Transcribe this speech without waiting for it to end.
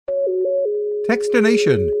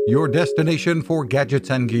Techstination, your destination for gadgets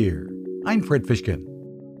and gear. I'm Fred Fishkin.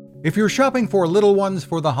 If you're shopping for little ones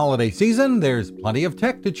for the holiday season, there's plenty of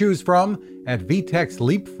tech to choose from. At VTech's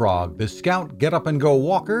Leapfrog, the Scout Get Up and Go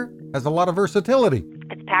Walker has a lot of versatility.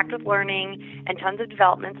 It's packed with learning and tons of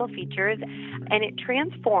developmental features, and it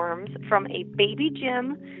transforms from a baby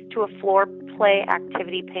gym to a floor play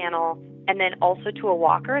activity panel, and then also to a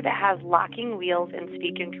walker that has locking wheels and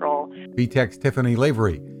speed control. VTech's Tiffany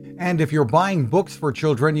Lavery. And if you're buying books for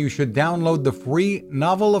children, you should download the free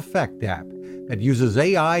Novel Effect app that uses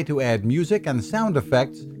AI to add music and sound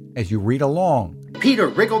effects as you read along. Peter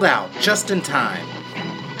wriggled out just in time,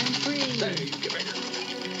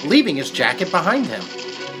 leaving his jacket behind him,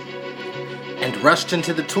 and rushed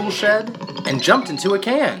into the tool shed and jumped into a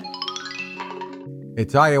can.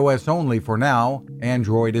 It's iOS only for now.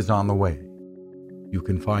 Android is on the way. You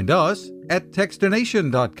can find us at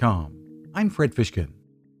Techstination.com. I'm Fred Fishkin.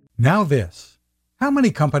 Now this. How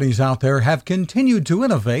many companies out there have continued to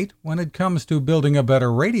innovate when it comes to building a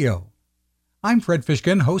better radio? I'm Fred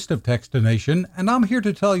Fishkin, host of Techstination, and I'm here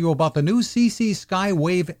to tell you about the new CC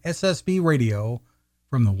Skywave SSB radio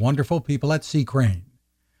from the wonderful people at C. Crane.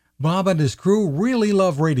 Bob and his crew really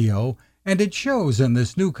love radio, and it shows in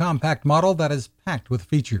this new compact model that is packed with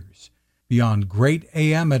features. Beyond great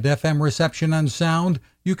AM and FM reception and sound,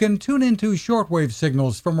 you can tune into shortwave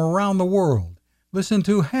signals from around the world, listen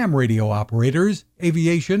to ham radio operators,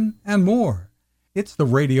 aviation, and more. It's the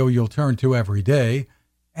radio you'll turn to every day,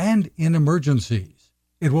 and in emergencies.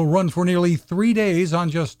 It will run for nearly 3 days on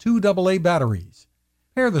just 2 AA batteries.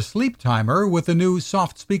 Pair the sleep timer with the new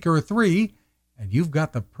Soft Speaker 3, and you've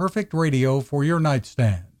got the perfect radio for your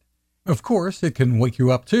nightstand. Of course, it can wake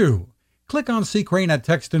you up too. Click on C. Crane at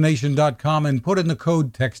Techstination.com and put in the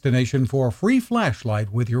code Techstination for a free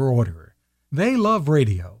flashlight with your order. They love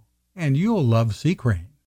radio, and you'll love C. Crane.